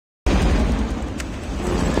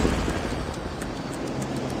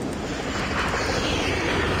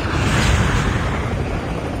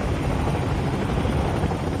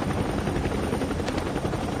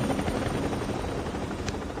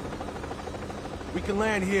We can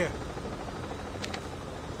land here.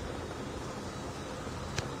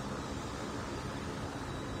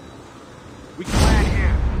 We can land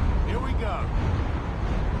here. Here we go.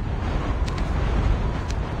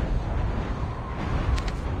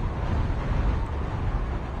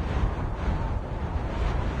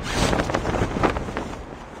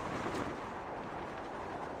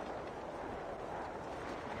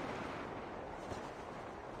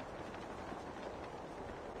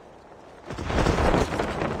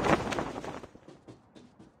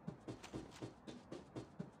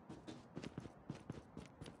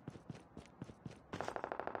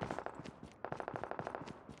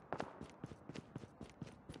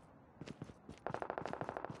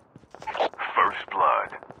 First blood.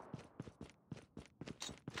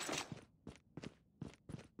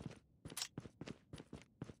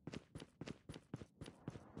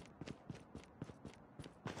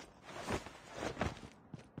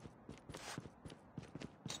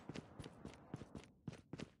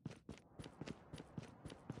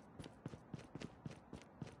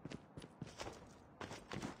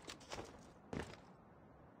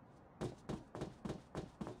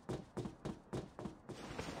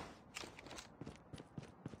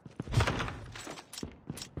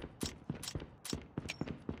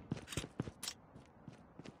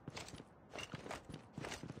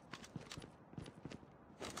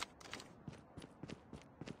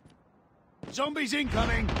 Zombies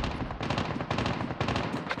incoming!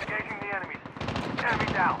 Engaging the enemies. Enemy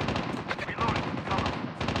down. Reloading. Cover.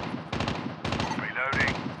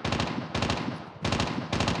 Reloading.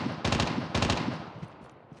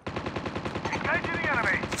 Engaging the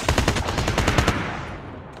enemy.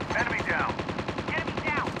 Enemy down. Enemy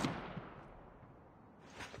down.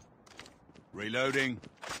 Reloading.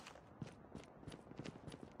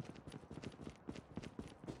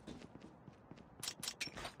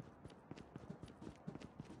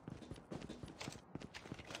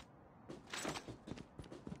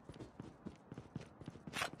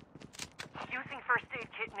 Using first aid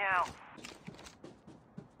kit now.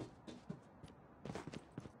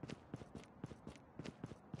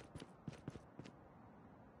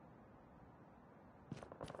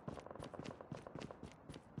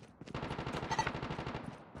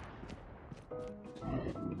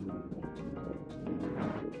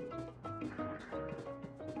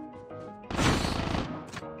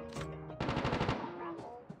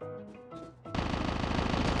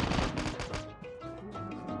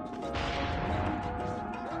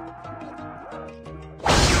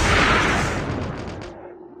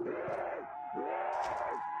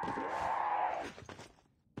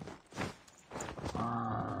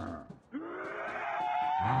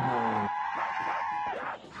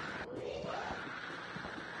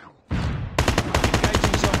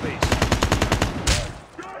 Engaging zombies.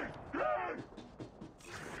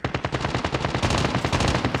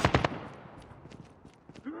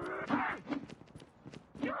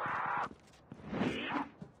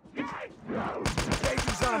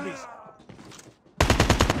 Engaging zombies.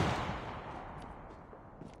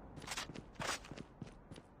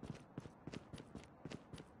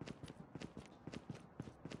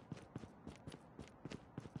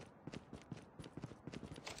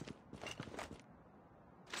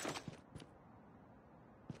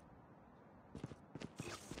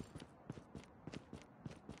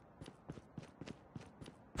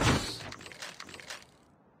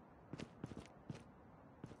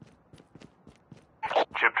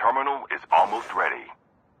 Chip terminal is almost ready.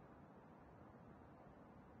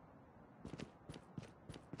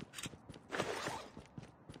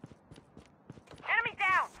 Enemy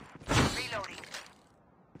down! Reloading.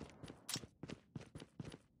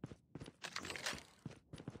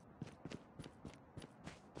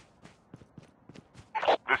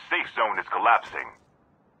 The safe zone is collapsing.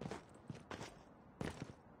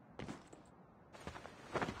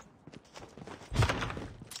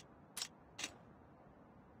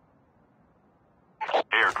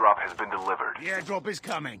 Airdrop has been delivered. The airdrop is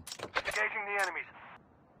coming. Engaging the enemies.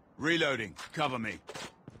 Reloading. Cover me.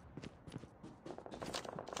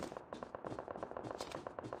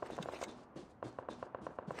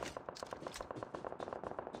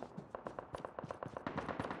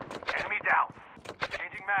 Enemy down.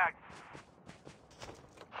 Changing mag.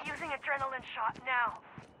 Using adrenaline shot now.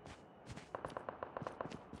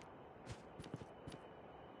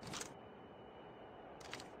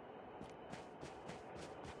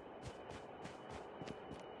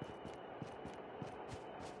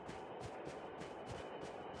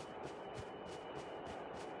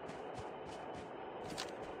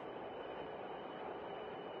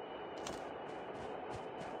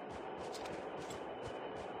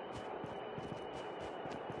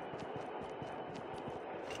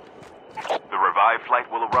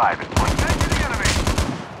 arrive in 1 minute. To the enemy!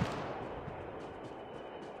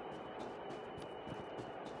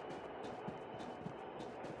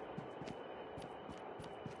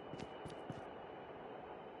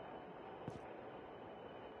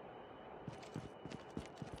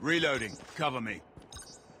 Reloading. Cover me.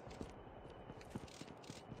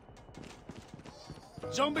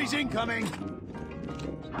 Zombies incoming!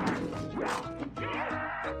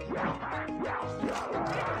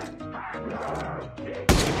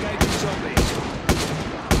 Engaging zombies.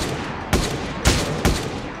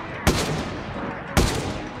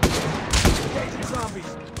 Engaging zombies.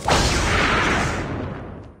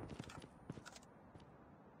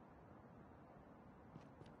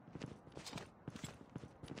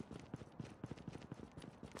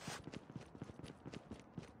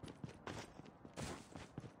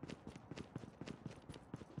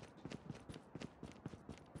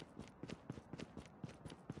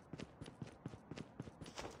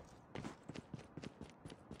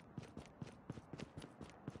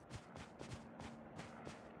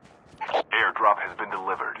 Airdrop has been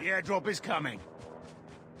delivered. The airdrop is coming.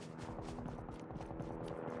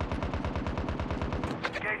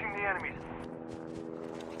 Engaging the enemies.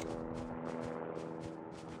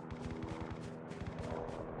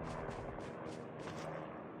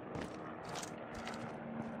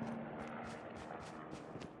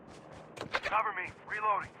 Cover me.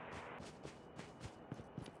 Reloading.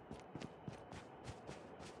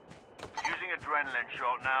 Using adrenaline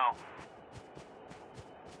shot now.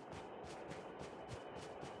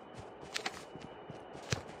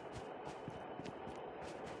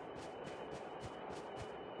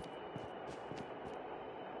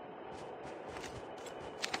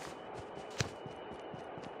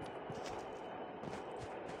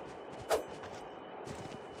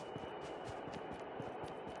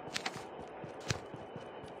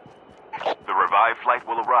 The revived flight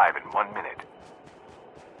will arrive in 1 minute.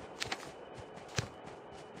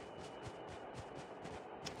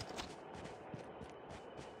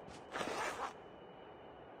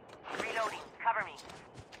 Reloading. Cover me.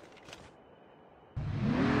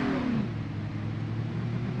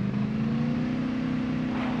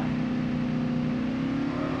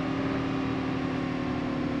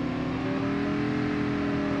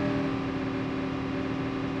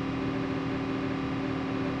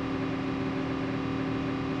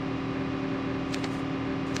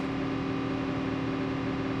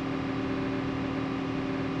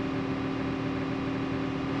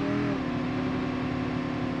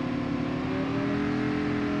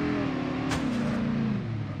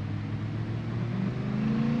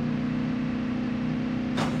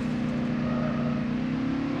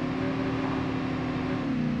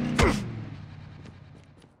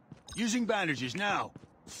 Using bandages now.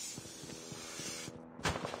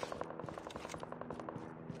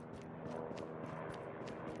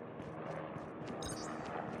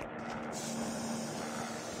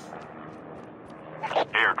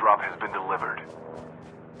 Airdrop has been delivered.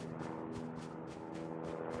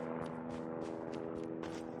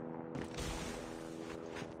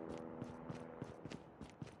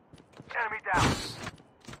 Enemy down.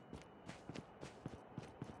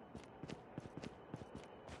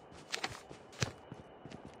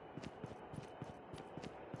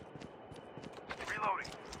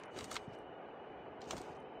 Reloading.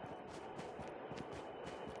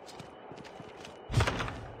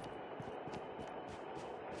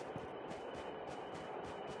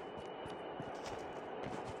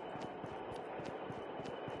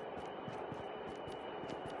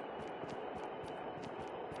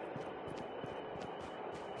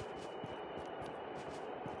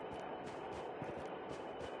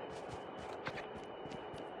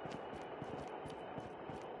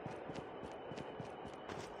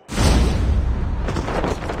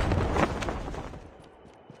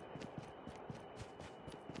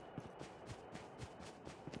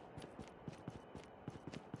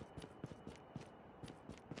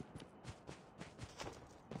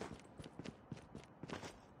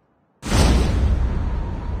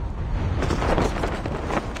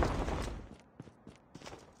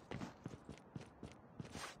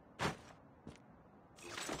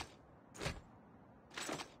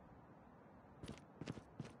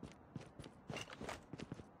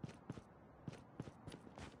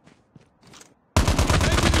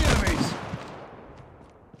 Engaging the enemies.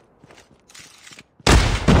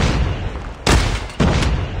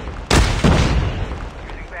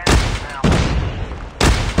 Using bandages now.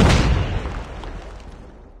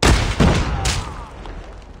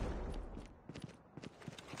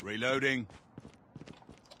 Reloading.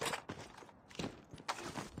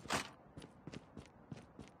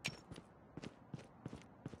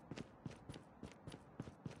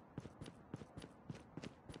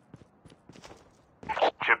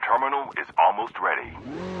 almost ready.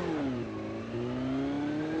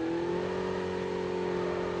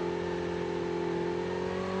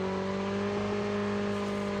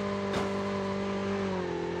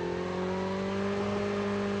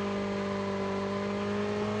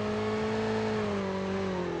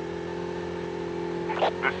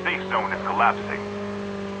 The safe zone is collapsing.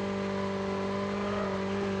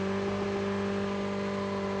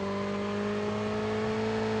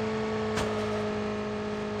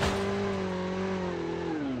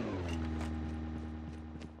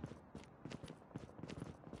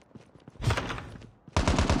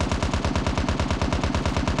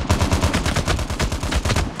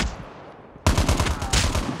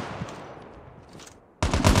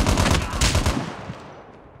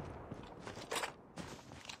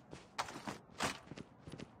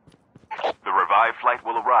 The revived flight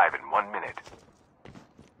will arrive in 1 minute.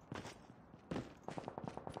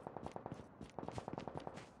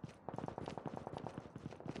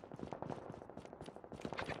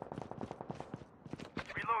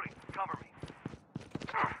 Reloading. Cover me.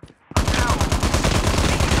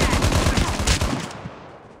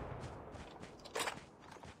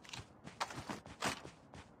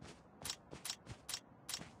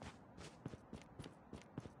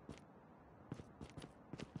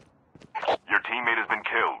 Your teammate has been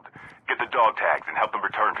killed. Get the dog tags and help them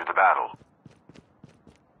return to the battle.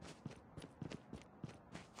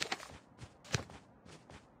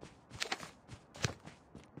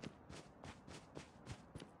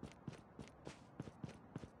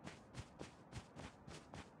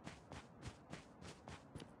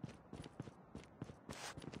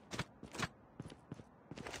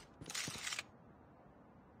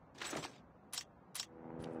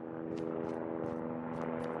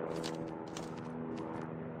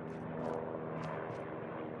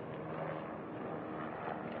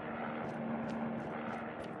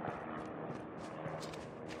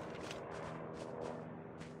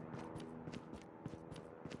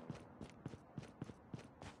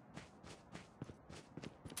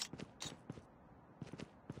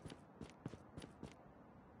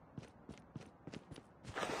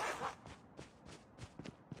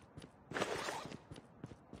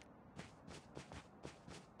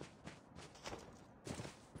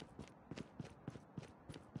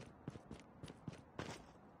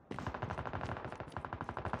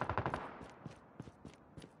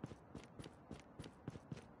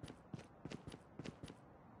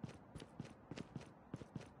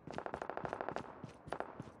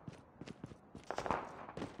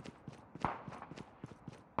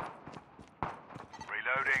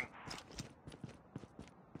 Reloading.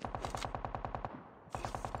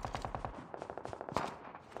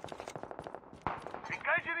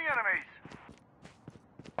 Engaging the enemies.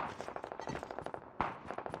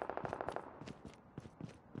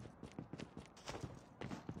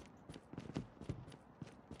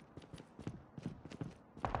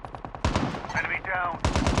 Enemy down.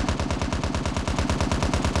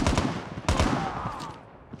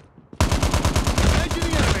 Engaging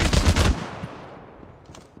the enemies!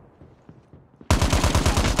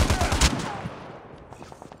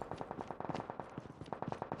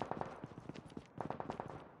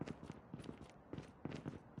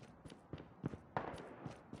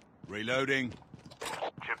 Reloading.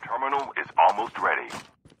 Chip terminal is almost ready.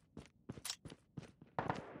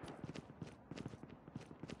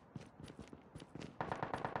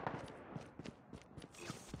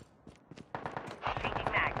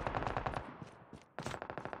 Changing mag.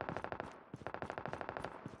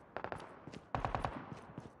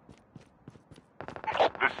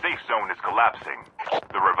 The safe zone is collapsing.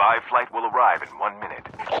 The revived flight will arrive in 1 minute.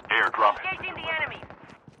 Airdrop. Engaging the enemies.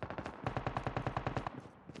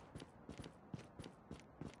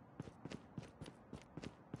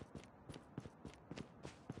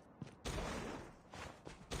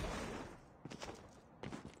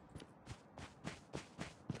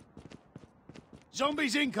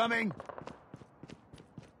 Zombies incoming!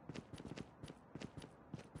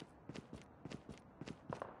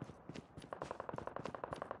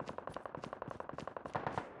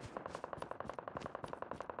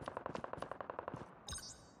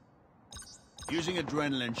 Using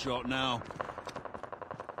adrenaline shot now.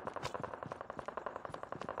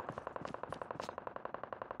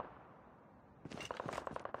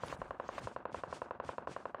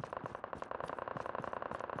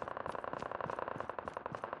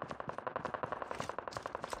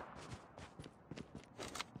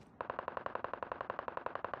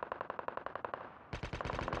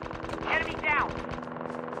 Enemy down.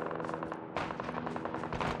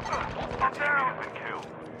 Your teammate has been killed.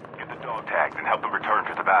 Get the dog tags and help them return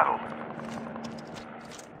to the battle.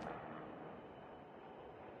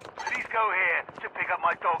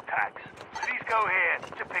 up my dog tags. Please go here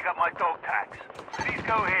to pick up my dog tags. Please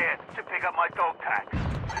go here to pick up my dog tags.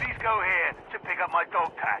 Please go here to pick up my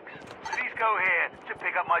dog tags. Please go here to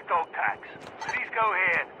pick up my dog tags. Please go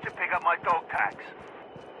here to pick up my dog tags.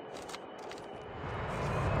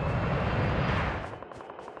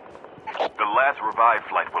 The last revive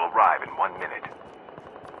flight will arrive in 1 minute.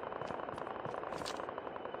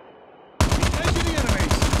 Engaging the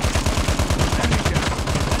enemies! Enemy down.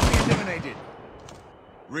 Enemy eliminated.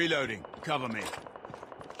 Reloading. Cover me.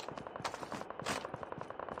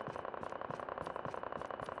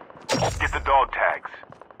 Get the dog tags.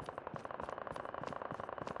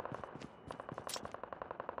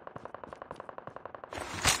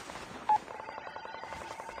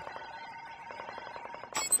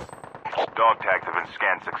 Dog tags have been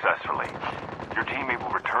scanned successfully. Your teammate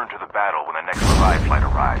will return to the battle when the next revive flight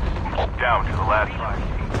arrives. Down to the last flight.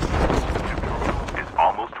 Is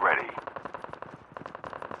almost ready.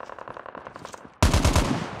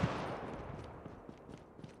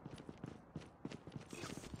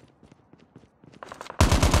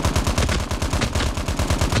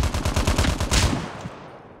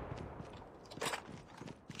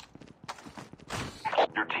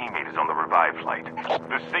 Your teammate is on the revive flight.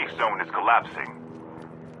 The safe zone is collapsing.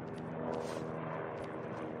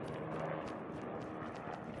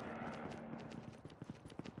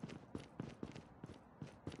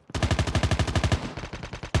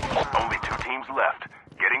 Only 2 teams left,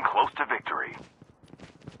 getting close to victory.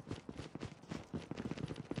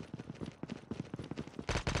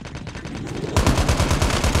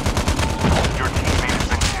 Your teammate has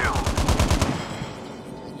been killed.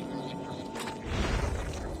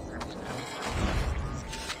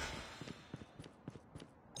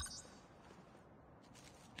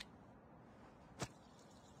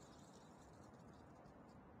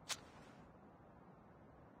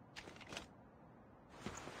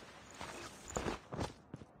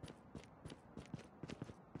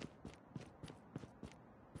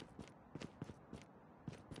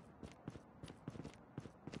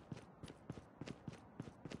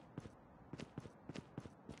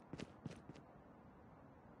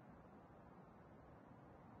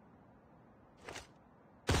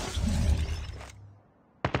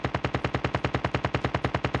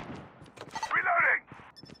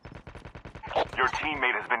 Your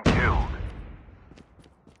teammate has been killed.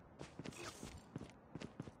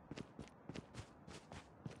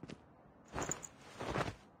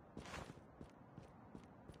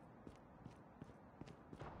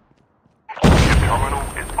 Your terminal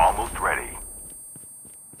is almost ready.